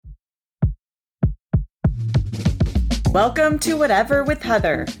Welcome to Whatever with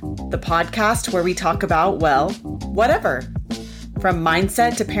Heather, the podcast where we talk about, well, whatever. From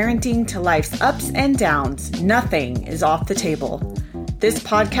mindset to parenting to life's ups and downs, nothing is off the table. This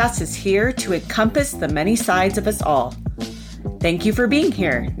podcast is here to encompass the many sides of us all. Thank you for being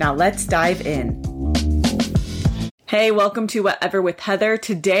here. Now let's dive in. Hey, welcome to Whatever with Heather.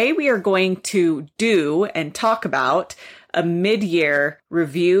 Today we are going to do and talk about a mid-year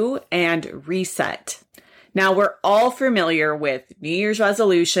review and reset. Now, we're all familiar with New Year's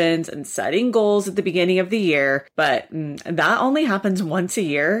resolutions and setting goals at the beginning of the year, but that only happens once a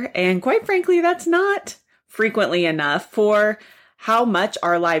year. And quite frankly, that's not frequently enough for how much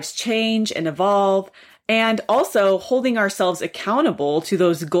our lives change and evolve, and also holding ourselves accountable to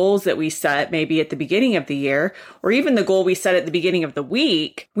those goals that we set maybe at the beginning of the year, or even the goal we set at the beginning of the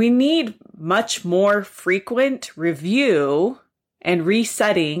week. We need much more frequent review and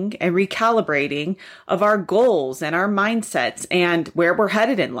resetting and recalibrating of our goals and our mindsets and where we're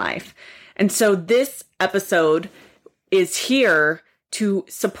headed in life. And so this episode is here to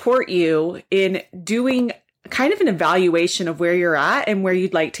support you in doing kind of an evaluation of where you're at and where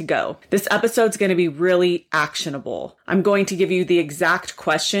you'd like to go. This episode's going to be really actionable. I'm going to give you the exact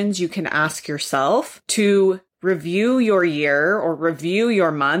questions you can ask yourself to review your year or review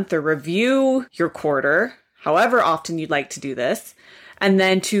your month or review your quarter, however often you'd like to do this, and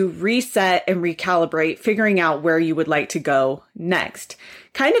then to reset and recalibrate, figuring out where you would like to go next.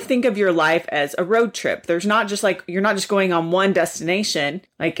 Kind of think of your life as a road trip. There's not just like, you're not just going on one destination.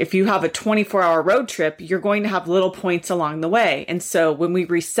 Like if you have a 24-hour road trip, you're going to have little points along the way. And so when we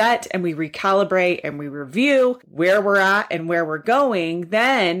reset and we recalibrate and we review where we're at and where we're going,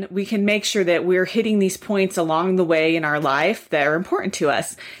 then we can make sure that we're hitting these points along the way in our life that are important to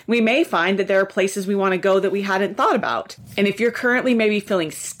us. We may find that there are places we want to go that we hadn't thought about. And if you're currently maybe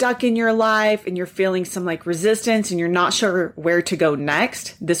feeling stuck in your life and you're feeling some like resistance and you're not sure where to go next,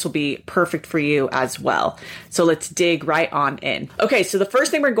 this will be perfect for you as well. So let's dig right on in. Okay, so the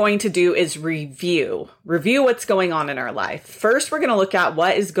first thing we're going to do is review what's going on in our life. First, we're going to look at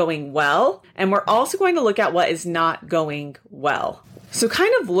what is going well, and we're also going to look at what is not going well. So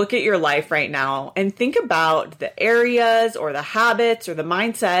kind of look at your life right now and think about the areas or the habits or the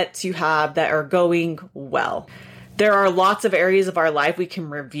mindsets you have that are going well. There are lots of areas of our life we can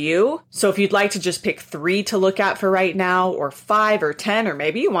review. So if you'd like to just pick 3 to look at for right now, or 5 or 10, or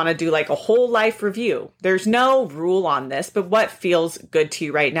maybe you want to do like a whole life review. There's no rule on this, but what feels good to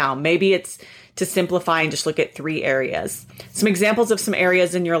you right now? Maybe it's to simplify and just look at 3 areas. Some examples of some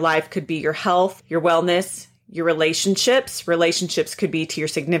areas in your life could be your health, your wellness, your relationships. Relationships could be to your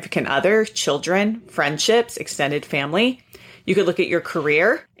significant other, children, friendships, extended family. You could look at your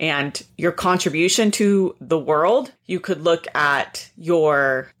career and your contribution to the world. You could look at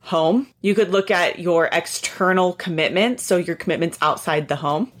your home. You could look at your external commitments, so your commitments outside the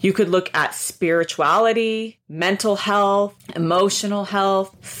home. You could look at spirituality, mental health, emotional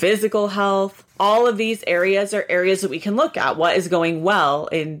health, physical health. All of these areas are areas that we can look at. What is going well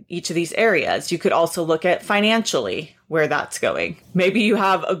in each of these areas? You could also look at financially, where that's going. Maybe you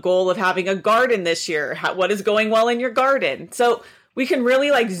have a goal of having a garden this year. What is going well in your garden? So we can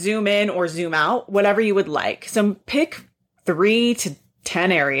really like zoom in or zoom out, whatever you would like. So pick 3 to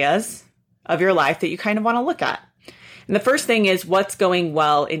 10 areas of your life that you kind of want to look at. And the first thing is what's going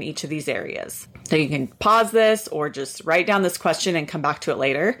well in each of these areas. So you can pause this or just write down this question and come back to it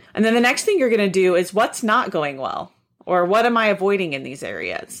later. And then the next thing you're going to do is what's not going well, or what am I avoiding in these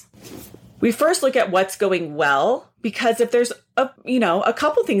areas? We first look at what's going well, because if there's a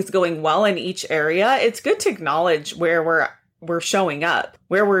couple things going well in each area, it's good to acknowledge where we're showing up,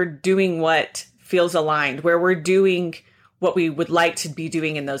 where we're doing what feels aligned, where we're doing what we would like to be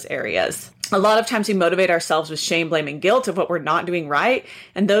doing in those areas. A lot of times we motivate ourselves with shame, blame, and guilt of what we're not doing right.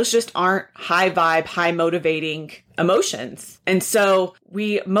 And those just aren't high vibe, high motivating emotions. And so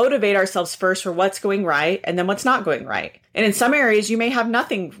we motivate ourselves first for what's going right and then what's not going right. And in some areas, you may have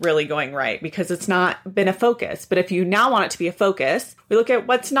nothing really going right because it's not been a focus. But if you now want it to be a focus, we look at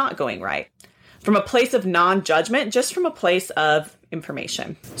what's not going right from a place of non-judgment, just from a place of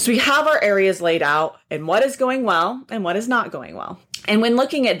information. So we have our areas laid out and what is going well and what is not going well. And when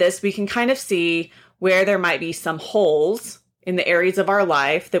looking at this, we can kind of see where there might be some holes in the areas of our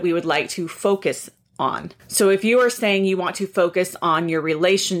life that we would like to focus on. So if you are saying you want to focus on your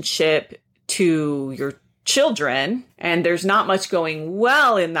relationship to your children and there's not much going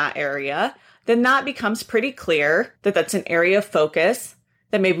well in that area, then that becomes pretty clear that that's an area of focus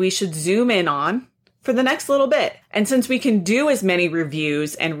that maybe we should zoom in on for the next little bit. And since we can do as many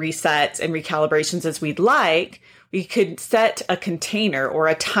reviews and resets and recalibrations as we'd like, we could set a container or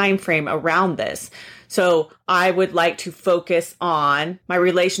a time frame around this. So I would like to focus on my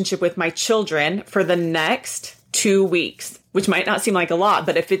relationship with my children for the next 2 weeks, which might not seem like a lot,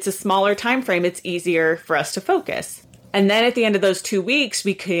 but if it's a smaller time frame, it's easier for us to focus. And then at the end of those 2 weeks,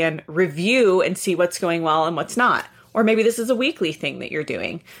 we can review and see what's going well and what's not. Or maybe this is a weekly thing that you're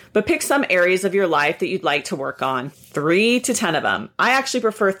doing, but pick some areas of your life that you'd like to work on. 3 to 10 of them. I actually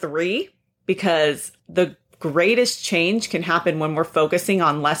prefer 3 because the greatest change can happen when we're focusing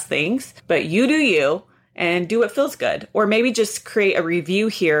on less things, but you do you and do what feels good. Or maybe just create a review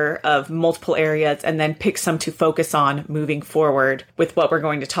here of multiple areas and then pick some to focus on moving forward with what we're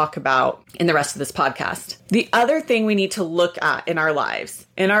going to talk about in the rest of this podcast. The other thing we need to look at in our lives.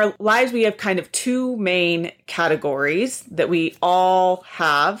 In our lives, we have kind of 2 main categories that we all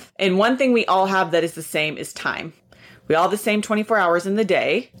have. And one thing we all have that is the same is time. We all have the same 24 hours in the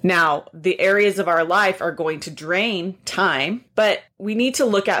day. Now, the areas of our life are going to drain time, but we need to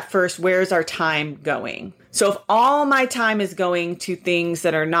look at first, where's our time going? So if all my time is going to things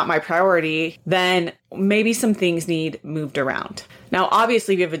that are not my priority, then maybe some things need moved around. Now,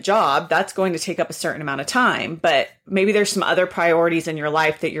 obviously, if you have a job, that's going to take up a certain amount of time, but maybe there's some other priorities in your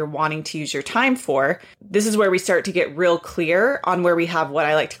life that you're wanting to use your time for. This is where we start to get real clear on where we have what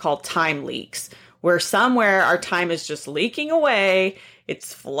I like to call time leaks, where somewhere our time is just leaking away,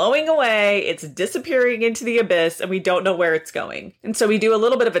 it's flowing away, it's disappearing into the abyss, and we don't know where it's going. And so we do a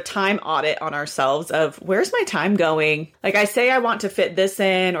little bit of a time audit on ourselves of where's my time going? Like I say I want to fit this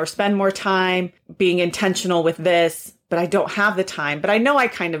in or spend more time being intentional with this, but I don't have the time. But I know I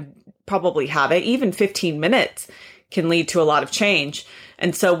kind of probably have it. Even 15 minutes can lead to a lot of change.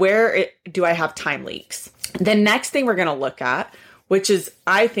 And so do I have time leaks? The next thing we're going to look at, which is,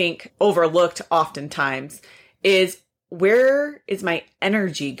 I think, overlooked oftentimes, is where is my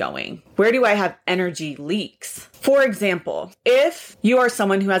energy going? Where do I have energy leaks? For example, if you are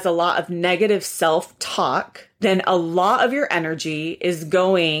someone who has a lot of negative self-talk, then a lot of your energy is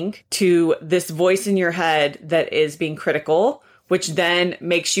going to this voice in your head that is being critical, which then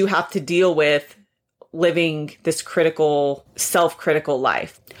makes you have to deal with living this critical, self-critical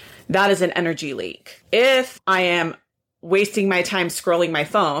life. That is an energy leak. If I am wasting my time scrolling my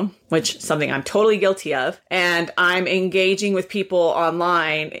phone, which is something I'm totally guilty of, and I'm engaging with people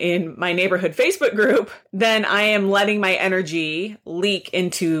online in my neighborhood Facebook group, then I am letting my energy leak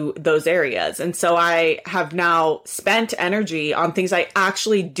into those areas. And so I have now spent energy on things I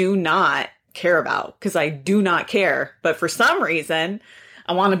actually do not care about because I do not care. But for some reason,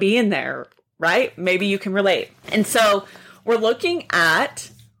 I want to be in there, right? Maybe you can relate. And so we're looking at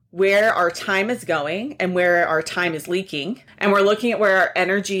where our time is going and where our time is leaking. And we're looking at where our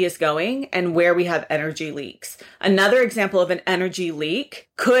energy is going and where we have energy leaks. Another example of an energy leak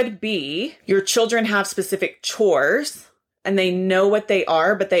could be your children have specific chores and they know what they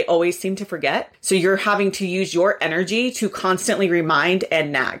are, but they always seem to forget. So you're having to use your energy to constantly remind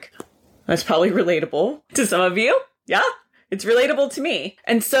and nag. That's probably relatable to some of you. Yeah. It's relatable to me.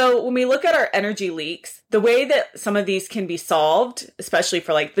 And so when we look at our energy leaks, the way that some of these can be solved, especially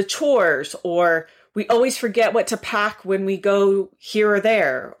for like the chores, or we always forget what to pack when we go here or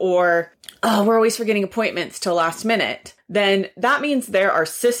there, or we're always forgetting appointments till last minute, then that means there are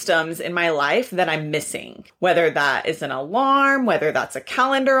systems in my life that I'm missing. Whether that is an alarm, whether that's a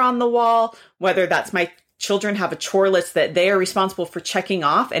calendar on the wall, whether that's my children have a chore list that they are responsible for checking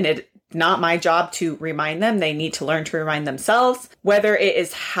off and it's not my job to remind them. They need to learn to remind themselves. Whether it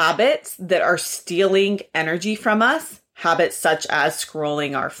is habits that are stealing energy from us, habits such as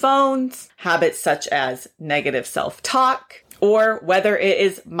scrolling our phones, habits such as negative self-talk, or whether it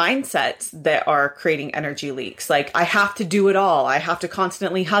is mindsets that are creating energy leaks. Like, I have to do it all. I have to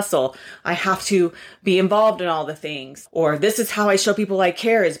constantly hustle. I have to be involved in all the things. Or this is how I show people I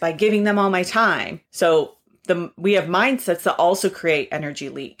care, is by giving them all my time. So we have mindsets that also create energy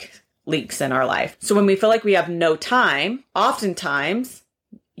leaks in our life. So when we feel like we have no time, oftentimes,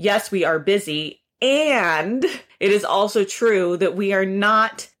 yes, we are busy. And it is also true that we are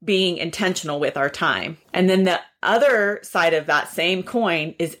not being intentional with our time. And then the other side of that same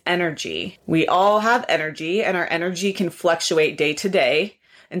coin is energy. We all have energy, and our energy can fluctuate day to day.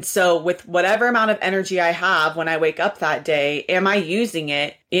 And so with whatever amount of energy I have when I wake up that day, am I using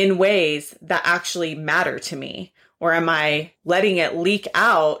it in ways that actually matter to me? Or am I letting it leak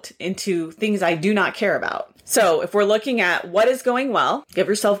out into things I do not care about? So if we're looking at what is going well, give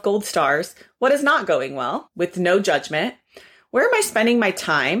yourself gold stars. What is not going well with no judgment? Where am I spending my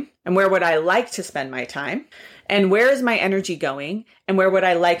time? And where would I like to spend my time? And where is my energy going? And where would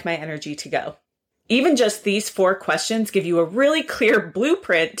I like my energy to go? Even just these 4 questions give you a really clear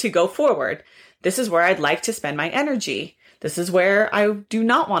blueprint to go forward. This is where I'd like to spend my energy. This is where I do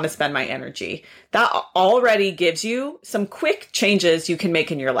not want to spend my energy. That already gives you some quick changes you can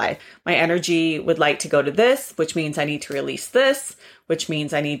make in your life. My energy would like to go to this, which means I need to release this, which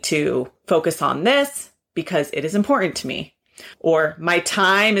means I need to focus on this because it is important to me. Or my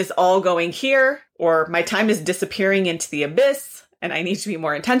time is all going here, or my time is disappearing into the abyss and I need to be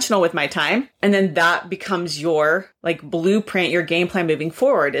more intentional with my time. And then that becomes your blueprint, your game plan moving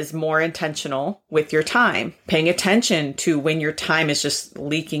forward is more intentional with your time. Paying attention to when your time is just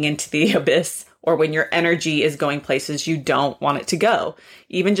leaking into the abyss or when your energy is going places you don't want it to go.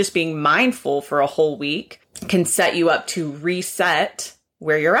 Even just being mindful for a whole week can set you up to reset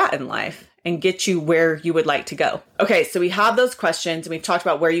where you're at in life and get you where you would like to go. Okay, so we have those questions and we've talked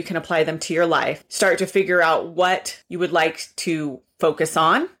about where you can apply them to your life. Start to figure out what you would like to focus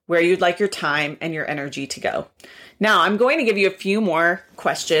on, where you'd like your time and your energy to go. Now, I'm going to give you a few more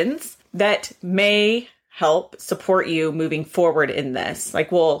questions that may help support you moving forward in this.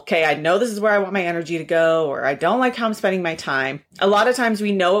 Okay, I know this is where I want my energy to go, or I don't like how I'm spending my time. A lot of times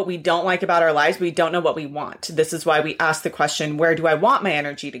we know what we don't like about our lives. We don't know what we want. This is why we ask the question, where do I want my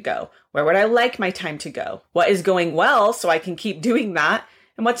energy to go? Where would I like my time to go? What is going well so I can keep doing that?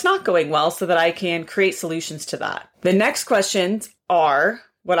 And what's not going well so that I can create solutions to that? The next questions are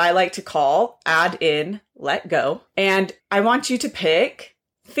what I like to call add in, let go. And I want you to pick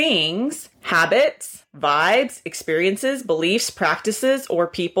things, habits, vibes, experiences, beliefs, practices, or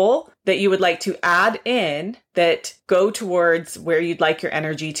people that you would like to add in that go towards where you'd like your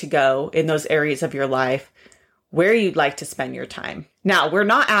energy to go in those areas of your life, where you'd like to spend your time. Now, we're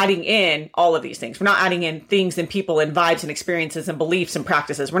not adding in all of these things. We're not adding in things and people and vibes and experiences and beliefs and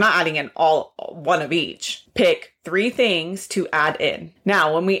practices. We're not adding in all one of each. Pick 3 things to add in.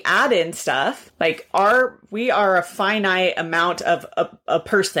 Now, when we add in stuff, we are a finite amount of a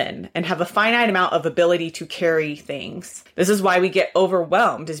person and have a finite amount of ability to carry things. This is why we get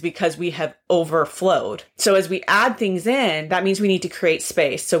overwhelmed, is because we have overflowed. So as we add things in, that means we need to create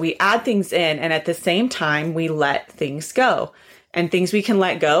space. So we add things in and at the same time, we let things go. And things we can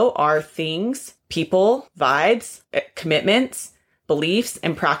let go are things, people, vibes, commitments, beliefs,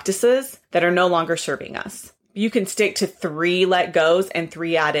 and practices that are no longer serving us. You can stick to 3 let goes and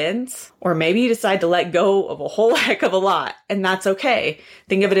 3 add-ins, or maybe you decide to let go of a whole heck of a lot, and that's okay.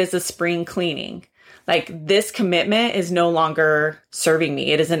 Think of it as a spring cleaning. This commitment is no longer serving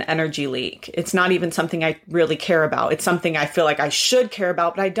me. It is an energy leak. It's not even something I really care about. It's something I feel like I should care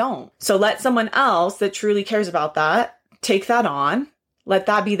about, but I don't. So let someone else that truly cares about that take that on, let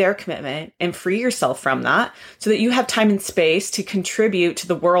that be their commitment, and free yourself from that so that you have time and space to contribute to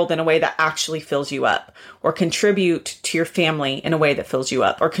the world in a way that actually fills you up, or contribute to your family in a way that fills you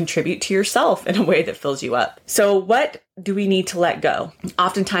up, or contribute to yourself in a way that fills you up. So what do we need to let go?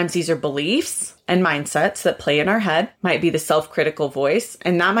 Oftentimes these are beliefs and mindsets that play in our head, might be the self-critical voice,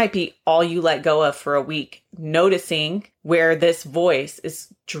 and that might be all you let go of for a week, noticing where this voice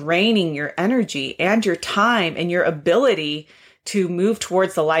is draining your energy and your time and your ability to move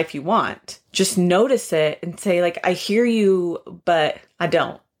towards the life you want. Just notice it and say, I hear you, but I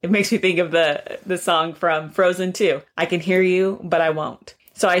don't. It makes me think of the song from Frozen 2. I can hear you, but I won't.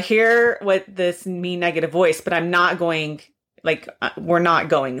 So I hear what this mean negative voice, but I'm not going, we're not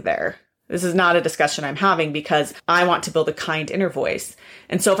going there. This is not a discussion I'm having because I want to build a kind inner voice.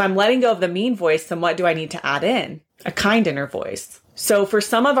 And so if I'm letting go of the mean voice, then what do I need to add in? A kind inner voice. So for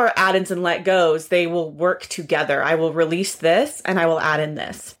some of our add-ins and let goes, they will work together. I will release this and I will add in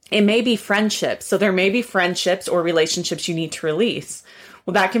this. It may be friendships. So there may be friendships or relationships you need to release.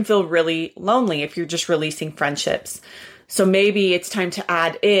 Well, that can feel really lonely if you're just releasing friendships. So maybe it's time to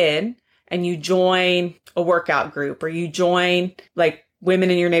add in and you join a workout group, or you join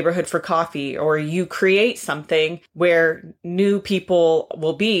women in your neighborhood for coffee, or you create something where new people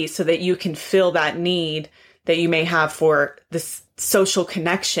will be so that you can fill that need that you may have for this social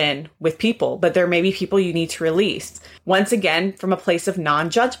connection with people. But there may be people you need to release. Once again, from a place of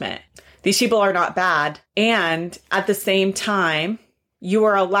non-judgment. These people are not bad. And at the same time, you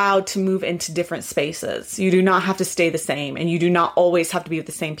are allowed to move into different spaces. You do not have to stay the same, and you do not always have to be with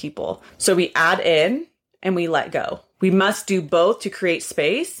the same people. So we add in and we let go. We must do both to create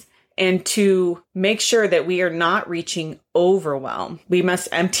space and to make sure that we are not reaching overwhelm. We must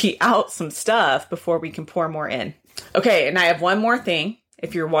empty out some stuff before we can pour more in. Okay, and I have one more thing.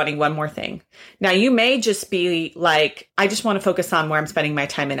 If you're wanting one more thing. Now, you may just be I just want to focus on where I'm spending my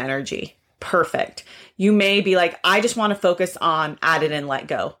time and energy. Perfect. You may be I just want to focus on add it and let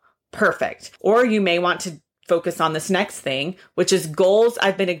go. Perfect. Or you may want to focus on this next thing, which is goals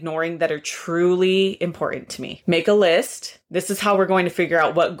I've been ignoring that are truly important to me. Make a list. This is how we're going to figure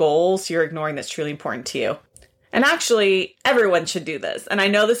out what goals you're ignoring that's truly important to you. And actually, everyone should do this. And I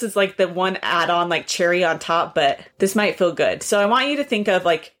know this is like the one add-on, like cherry on top, but this might feel good. So I want you to think of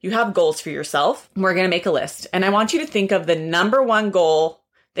like, you have goals for yourself. We're going to make a list. And I want you to think of the number one goal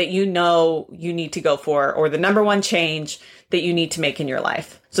that you know you need to go for, or the number one change that you need to make in your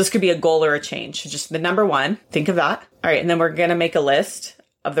life. So this could be a goal or a change. Just the number one. Think of that. All right. And then we're going to make a list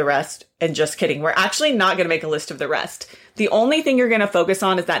of the rest. And just kidding. We're actually not going to make a list of the rest. The only thing you're going to focus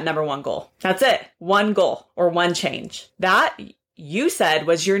on is that number one goal. That's it. One goal or one change. That you said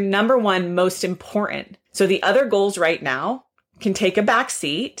was your number one most important. So the other goals right now can take a back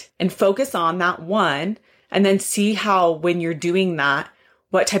seat and focus on that one, and then see how when you're doing that,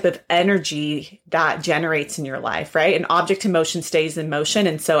 what type of energy that generates in your life, right? An object in motion stays in motion.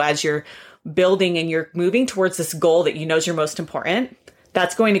 And so as you're building and you're moving towards this goal that you know is your most important,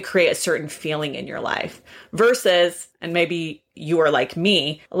 that's going to create a certain feeling in your life versus, and maybe you are like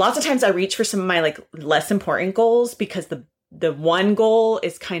me, lots of times I reach for some of my like less important goals because the one goal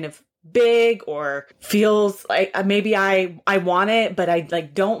is kind of big or feels like maybe I want it, but I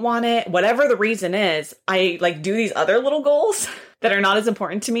like don't want it. Whatever the reason is, I like do these other little goals that are not as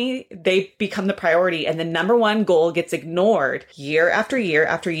important to me. They become the priority, and the number one goal gets ignored year after year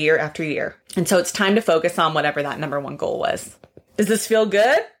after year after year. And so it's time to focus on whatever that number one goal was. Does this feel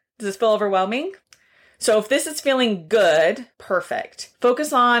good? Does this feel overwhelming? So if this is feeling good, perfect.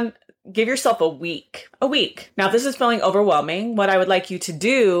 Focus on, give yourself a week. Now, if this is feeling overwhelming, what I would like you to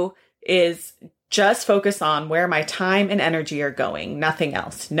do is just focus on where my time and energy are going, nothing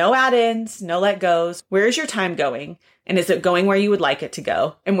else. No add-ins, no let goes. Where is your time going? And is it going where you would like it to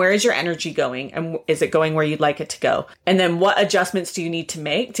go? And where is your energy going? And is it going where you'd like it to go? And then what adjustments do you need to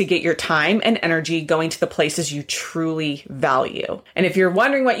make to get your time and energy going to the places you truly value? And if you're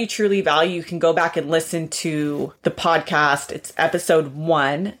wondering what you truly value, you can go back and listen to the podcast. It's episode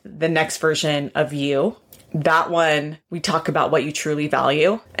 1, the next version of you. That one, we talk about what you truly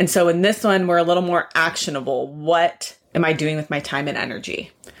value. And so in this one, we're a little more actionable. What am I doing with my time and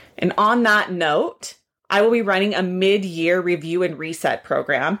energy? And on that note, I will be running a mid-year review and reset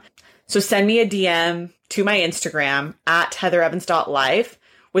program. So send me a DM to my Instagram at heatherevans.life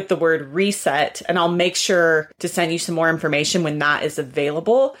with the word reset, and I'll make sure to send you some more information when that is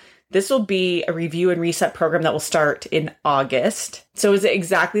available. This will be a review and reset program that will start in August. So is it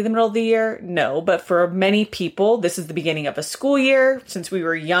exactly the middle of the year? No, but for many people, this is the beginning of a school year. Since we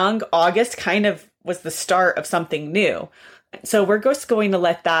were young, August kind of was the start of something new. So we're just going to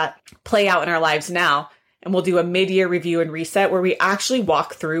let that play out in our lives now. And we'll do a mid-year review and reset where we actually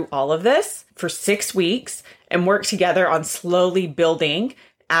walk through all of this for 6 weeks and work together on slowly building,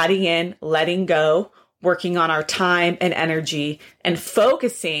 adding in, letting go, working on our time and energy, and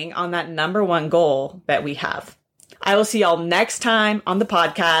focusing on that number one goal that we have. I will see y'all next time on the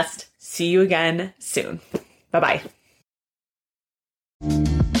podcast. See you again soon. Bye-bye.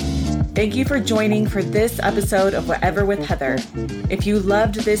 Thank you for joining for this episode of Whatever with Heather. If you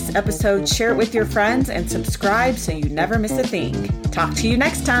loved this episode, share it with your friends and subscribe so you never miss a thing. Talk to you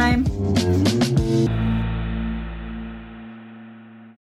next time.